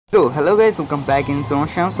So hello guys, welcome back in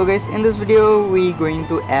Sonsham. So guys, in this video we going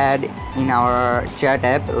to add in our chat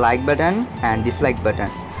app like button and dislike button.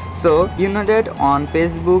 So you know that on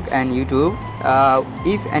Facebook and YouTube,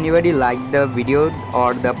 if anybody like the video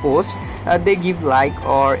or the post, they give like,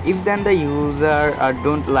 or if then the user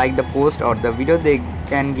don't like the post or the video, they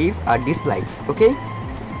can give a dislike. Okay,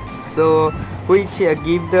 so which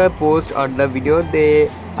give the post or the video, they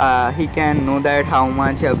he can know that how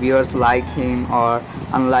much viewers like him or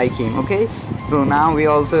unlike him. Okay, so now we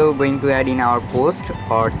also going to add in our post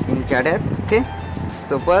or in chat app. Okay,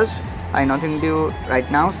 so first I nothing to do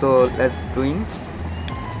right now, so let's doing.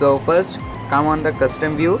 So first come on the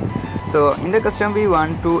custom view. So in the custom view, we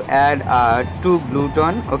want to add two blue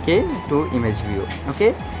tone, okay, to image view.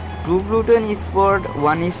 Okay, two blue tone is for,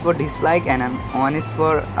 one is for dislike and one is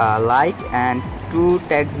for like, and two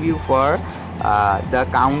text view for the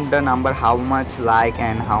count the number how much like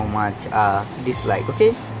and how much dislike.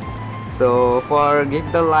 Okay, so for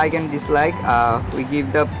give the like and dislike, we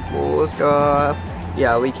give the post,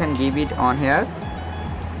 yeah, we can give it on here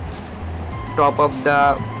top of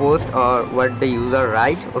the post or what the user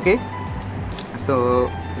write. Okay,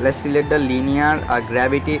 so let's select the linear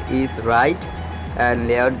gravity is right and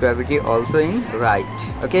layout gravity also in right.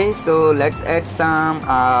 Okay, so let's add some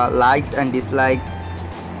likes and dislike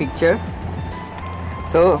picture.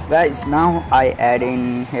 So guys, now I add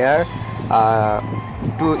in here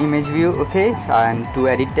to image view, okay, and to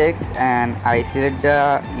edit text, and I select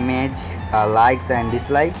the image likes and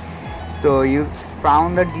dislike. So you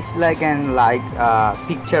found the dislike and like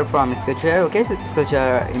picture from Sketchware. Okay,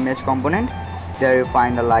 Sketchware image component, there you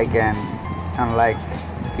find the like and unlike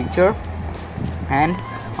picture. And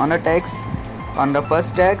on the text, on the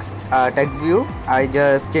first text view, I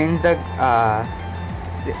just change the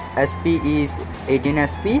SP is 18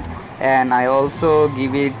 SP, and I also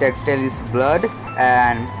give it textile is blurred,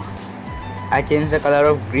 and I change the color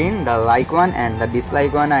of green, the like one, and the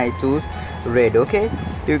dislike one I choose red. Okay,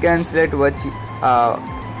 you can select what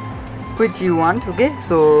which you want. Okay,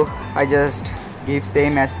 so I just give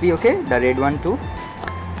same SP, okay, the red one too.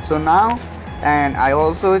 So now, and I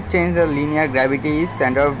also change the linear gravity is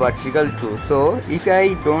center vertical too. So if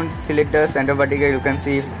I don't select the center vertical, you can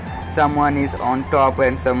see someone is on top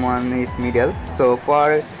and someone is middle. So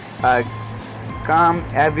for come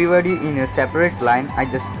everybody in a separate line, I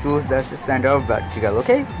just choose the center vertical.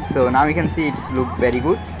 Okay, so now you can see it's look very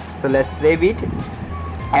good. So let's save it,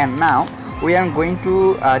 and now we are going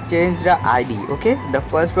to change the ID. Okay, the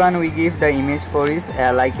first one we give the image for is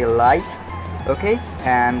like a like, okay,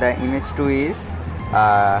 and the image 2 is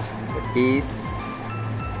dislike,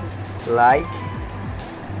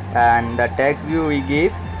 and the text view we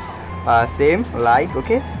give same like,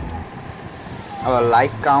 okay, or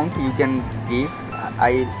like count you can give.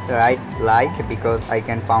 I write like because I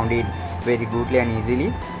can found it very goodly and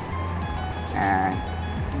easily, and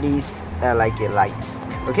this like a like.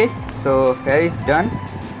 Okay, so here is done.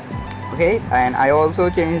 Okay, and I also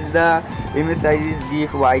change the image size is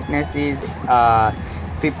give whiteness is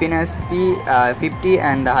 15 SP 50,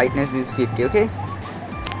 and the heightness is 50. Okay,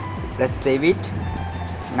 let's save it.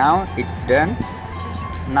 Now it's done.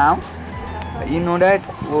 Now you know that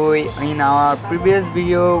we in our previous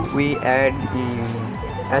video we add in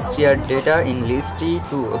str data in list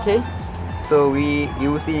too. Okay, so we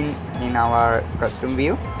use in our custom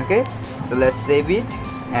view. Okay, so let's save it,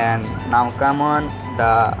 and now come on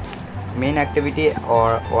the main activity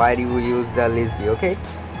or where you use the list view. Okay,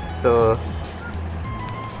 so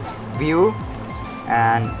view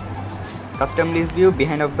and custom list view,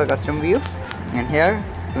 behind of the custom view, and here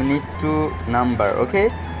you need to number. Okay,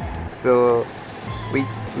 so we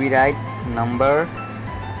write number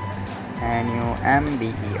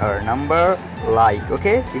NUMBER number like.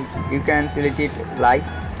 Okay, you can select it like,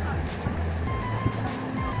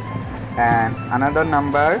 and another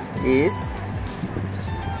number is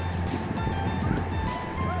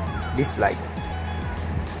dislike.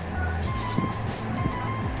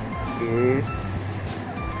 Dislike.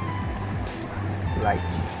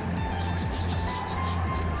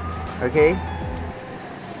 Okay,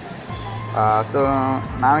 so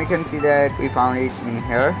now you can see that we found it in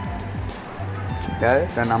here,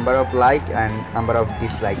 the number of like and number of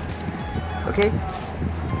dislike. Okay,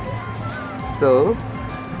 so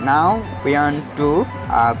now we want to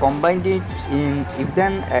combine it in, if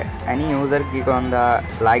then any user click on the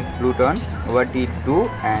like blue tone, what it do,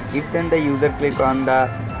 and if then the user click on the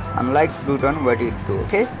unlike blue tone, what it do.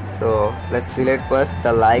 Okay, so let's select first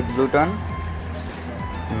the like blue tone.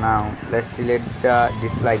 Now let's select the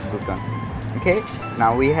dislike blue tone. Okay,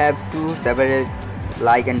 now we have to separate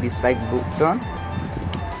like and dislike button.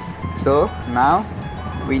 So now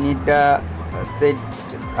we need the set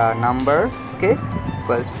number. Okay,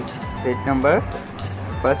 first set number.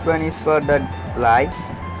 First one is for the like,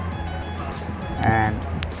 and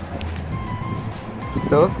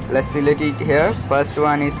so let's select it here. First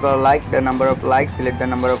one is for like, the number of likes. Select the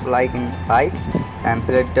number of like in like, and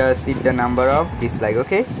select set the number of dislike.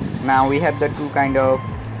 Okay, now we have the two kind of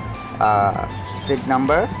set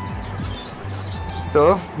number.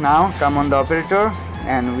 So now come on the operator,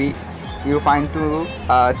 and you find to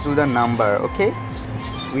the number. Okay,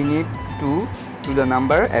 we need to the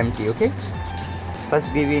number empty. Okay,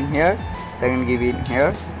 first give in here, second give in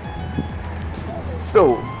here.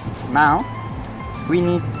 So now we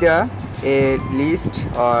need a list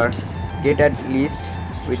or get a list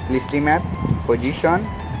with list map position,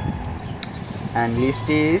 and list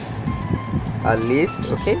is a list.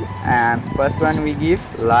 Okay, and first one we give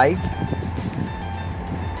like.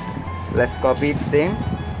 Let's copy it same,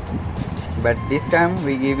 but this time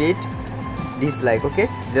we give it dislike. Okay,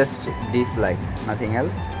 just dislike, nothing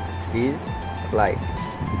else. Dislike.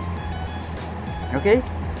 Okay,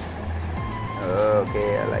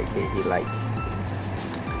 I like it. Like.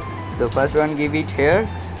 So first one give it here,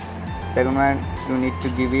 second one you need to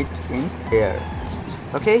give it in here.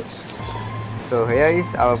 Okay, so here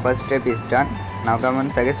is our first step is done. Now come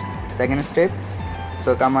on second step.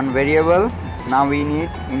 So come on variable. Now we need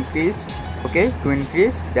increased. Okay, to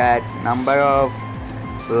increase that number of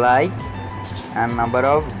like and number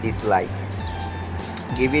of dislike,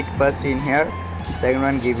 give it first in here, second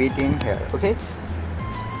one give it in here. Okay,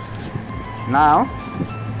 now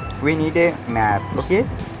we need a map. Okay,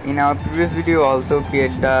 in our previous video also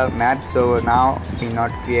create the map, so now we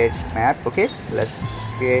not create map. Okay, let's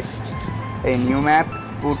create a new map,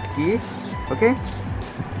 put key. Okay,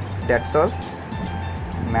 that's all.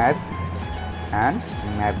 Map and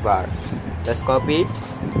map bar. Let's copy it.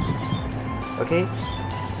 Okay,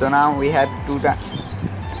 so now we have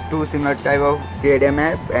two similar type of create a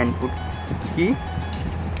map and put key.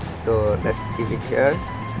 So let's keep it here.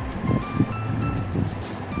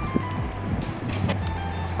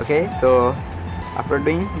 Okay, so after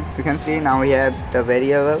doing, you can see now we have the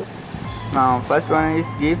variable. Now first one is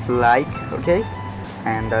give like. Okay,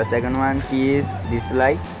 and the second one key is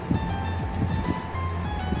dislike.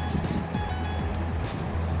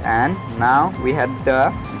 And now we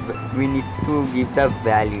need to give the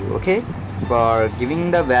value. Okay, for giving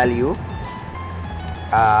the value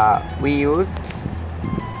we use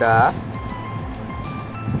the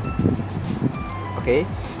okay,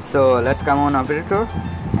 so let's come on operator,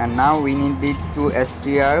 and now we need it to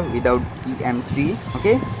str without emc.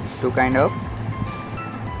 Okay, to kind of.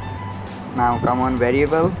 Now come on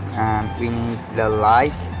variable, and we need the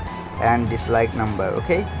like and dislike number.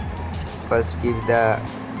 Okay, first give the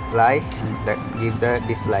like and give the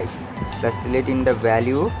dislike. Let's select in the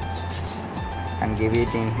value and give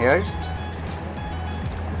it in here.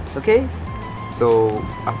 Okay, so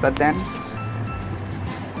after that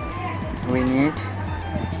we need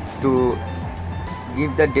to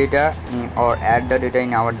give the data in or add the data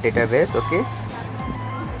in our database. Okay,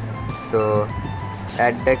 so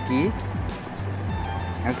add the key.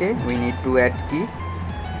 Okay, we need to add key.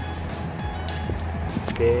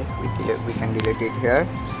 Okay, we can delete it here.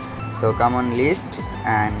 So come on list,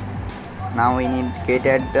 and now we need get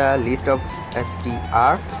at the list of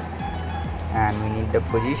str, and we need the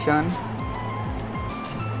position.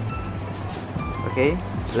 Okay,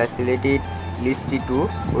 let's select it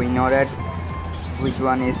listy2. We know that which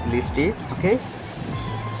one is listy. Okay,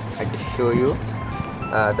 I just show you.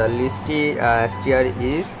 The listy str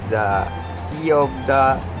is the key of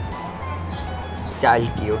the child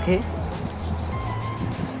key. Okay,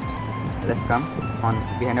 let's come on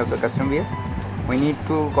behind of the custom view. We need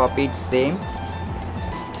to copy it same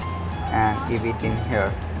and give it in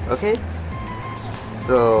here. Okay,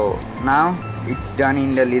 so now it's done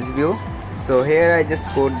in the list view. So here I just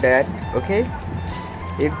code that. Okay,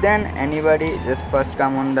 if then anybody just first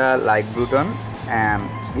come on the like button, and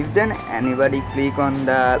if then anybody click on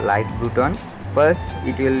the like button, first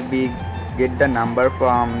it will be get the number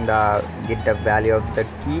from the get the value of the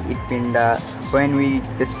key. It means the when we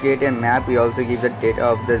just create a map, we also give the data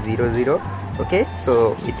of the 00. Okay,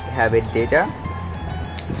 so it have a data.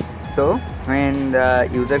 So when the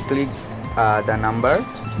user click the number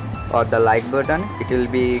or the like button, it will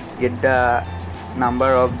be get the number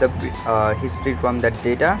of the history from that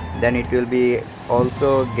data. Then it will be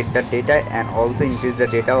also get the data and also increase the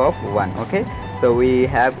data of 1. Okay, so we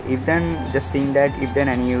have if then just seeing that if then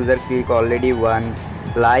any user click already one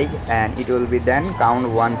like, and it will be then count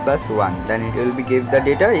 1 plus 1, then it will be give the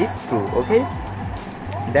data is true. Okay,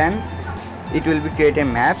 then it will be create a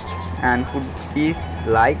map, and put this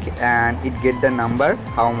like, and it get the number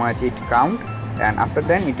how much it count, and after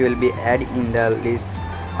then it will be add in the list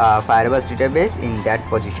Firebase database in that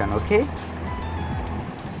position. Okay,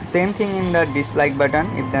 same thing in the dislike button.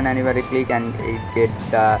 If then anybody click and it get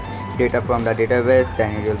the data from the database,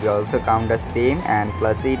 then it will be also count the same and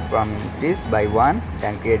plus it from this by 1,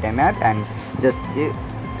 then create a map, and just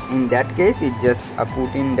in that case it just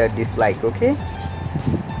put in the dislike. Okay,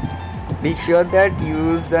 be sure that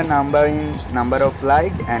use the number of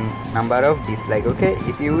like and number of dislike. Okay,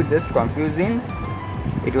 if you just confusing,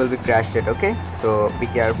 it will be crashed it. Okay, so be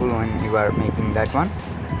careful when you are making that one.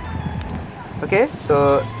 Okay,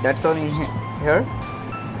 so that's all in here.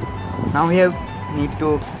 Now we need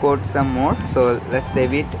to code some more, so let's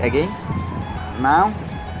save it again. Now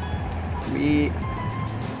we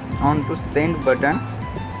on to send button.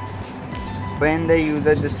 When the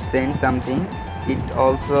user just send something, it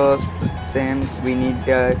also send, we need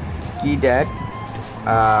the key that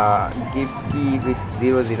give key with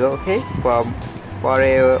 00. Okay, for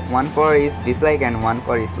a 1 for is dislike and 1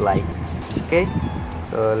 for is like. Okay,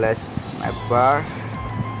 so let's map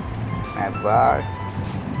bar,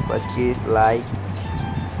 first key is like,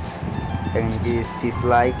 second key is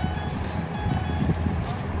dislike,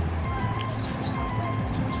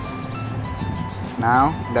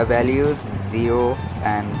 now the values 0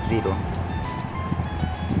 and 0.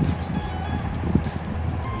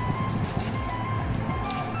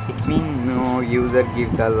 It means no user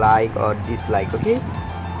give the like or dislike. Okay,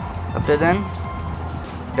 after then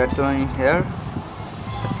that's all in here.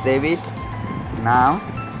 Save it. Now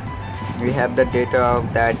we have the data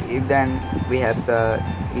of that. If then we have the,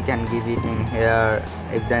 we can give it in here.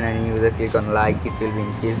 If then any user click on like, it will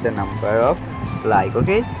increase the number of like.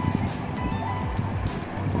 Okay,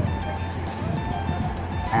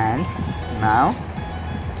 and now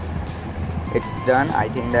it's done. I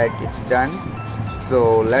think that it's done,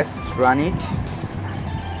 so let's run it.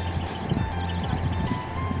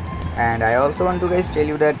 And I also want to guys tell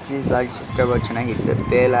you that please like, subscribe our channel, hit the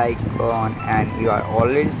bell icon, and you are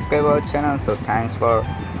already subscribed our channel, so thanks for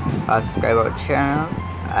subscribe our channel.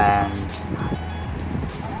 And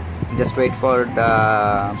just wait for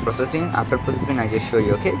the processing. After processing I just show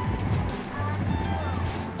you. Okay,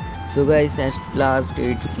 so guys, at last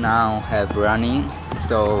it's now have running.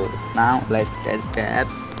 So now let's test the app.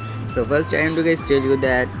 So first I am to guys tell you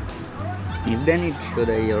that if then it show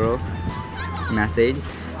the error message,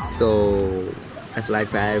 so as like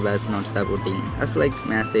Firebase not supporting as like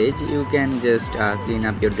message, you can just clean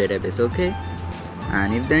up your database. Okay,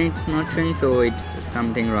 and if then it's not showing, so it's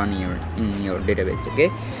something wrong here in your database. Okay,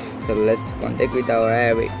 so let's contact with our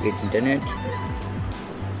app with internet.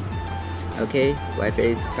 Okay, Wi-Fi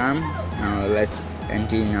is come. Now let's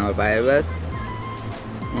enter in our Firebase,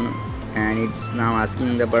 and it's now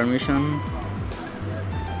asking the permission.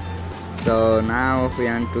 So now we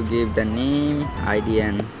want to give the name, ID,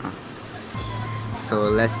 and so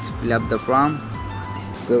let's fill up the form.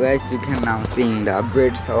 So guys, you can now see in the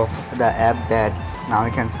upgrades of the app that now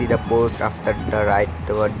you can see the post after the right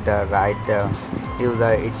toward the right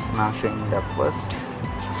user, it's now showing the post.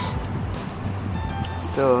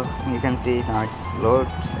 So you can see now it's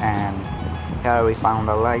loads, and here we found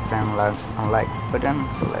the likes and unlikes button.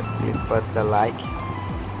 So let's click first the like.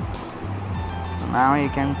 So now you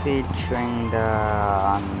can see it showing the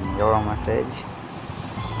your message.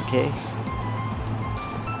 Okay,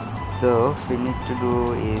 so we need to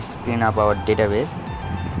do is clean up our database.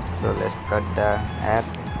 So let's cut the app.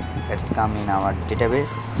 Let's come in our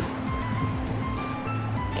database.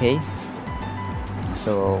 Okay,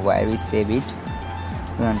 so why we save it,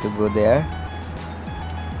 we want to go there.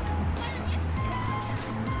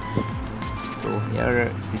 So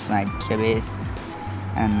here is my database,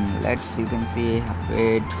 and let's, you can see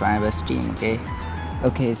upgrade Firebase team.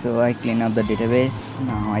 Okay, so I clean up the database.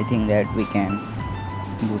 Now I think that we can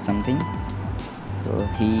do something. So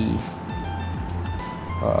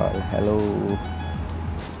hello.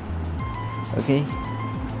 Okay,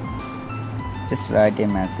 just write a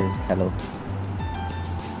message hello.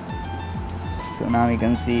 So now you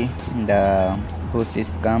can see the post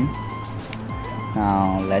is come.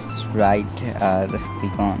 Now let's write, let's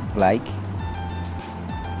click on like.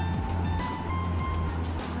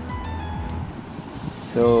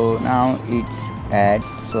 So now it's add,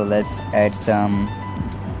 so let's add some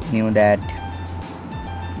new that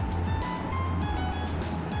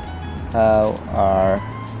how are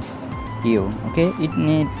you. Okay, it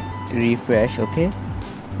need refresh. Okay,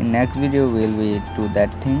 in next video will we do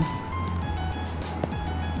that thing.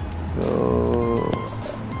 So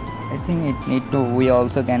I think think it need to, we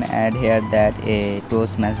also can add here that a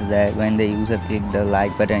toast message, that when the user click the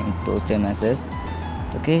like button it toast a message.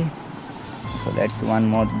 Okay, so that's one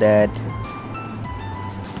more that.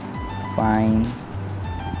 Fine.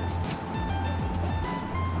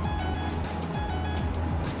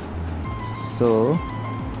 So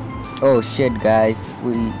oh shit guys,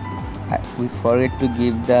 we forget to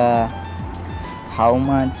give the how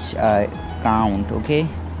much count. Okay,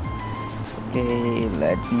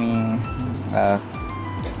 let me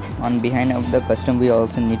on behind of the custom we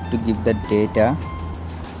also need to give the data.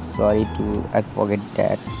 Sorry to I forget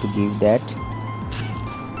that to give that.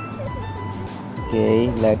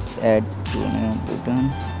 Okay, let's add two new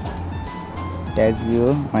button. Text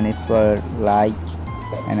view, one is for like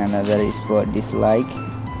and another is for dislike.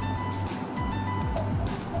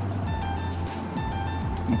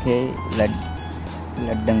 Okay, let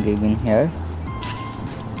them give in here,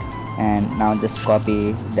 and now just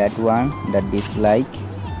copy that one, the dislike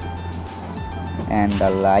and the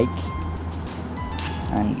like,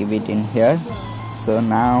 and give it in here. So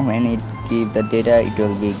now when it give the data, it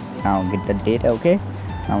will be now get the data. Okay,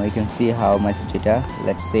 now we can see how much data.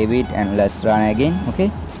 Let's save it and let's run again.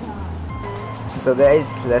 Okay, so guys,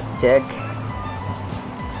 let's check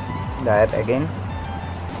that again.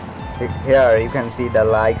 Here you can see the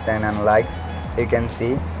likes and unlikes. You can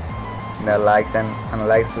see the likes and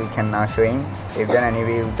unlikes we can now showing. If then any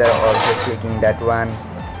user also clicking that one,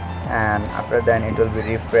 and after then it will be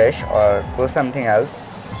refresh or go something else.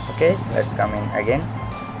 Okay, let's come in again.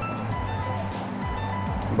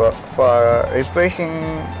 But for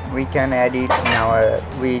refreshing we can add it in our,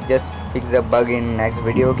 we just fix the bug in next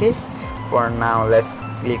video. Okay, for now let's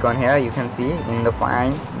click on here. You can see in the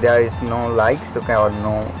find there is no likes, okay, or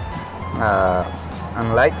no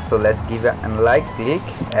unlike. So let's give an unlike, click,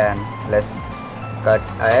 and let's cut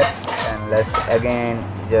add, and let's again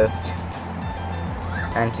just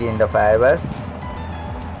entry in the Firebase.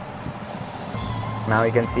 Now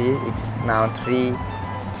you can see it's now 3,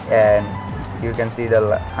 and you can see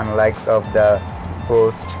the unlikes of the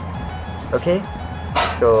post. Okay,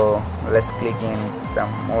 so let's click in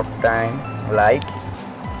some more time like,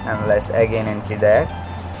 and let's again enter that.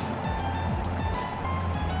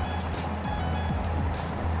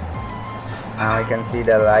 Now you can see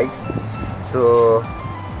the likes. So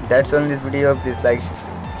that's all in this video. Please like,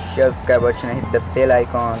 share, subscribe, watch, and hit the bell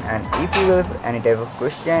icon. And if you have any type of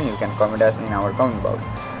question, you can comment us in our comment box.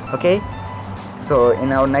 Okay, so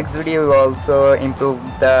in our next video we also improve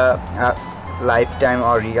the lifetime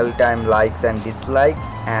or real time likes and dislikes,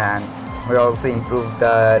 and we also improve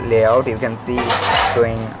the layout. You can see it's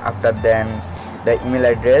showing after then the email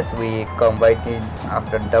address we combine it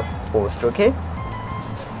after the post. Okay,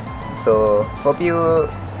 so hope you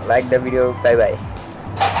like the video. Bye bye.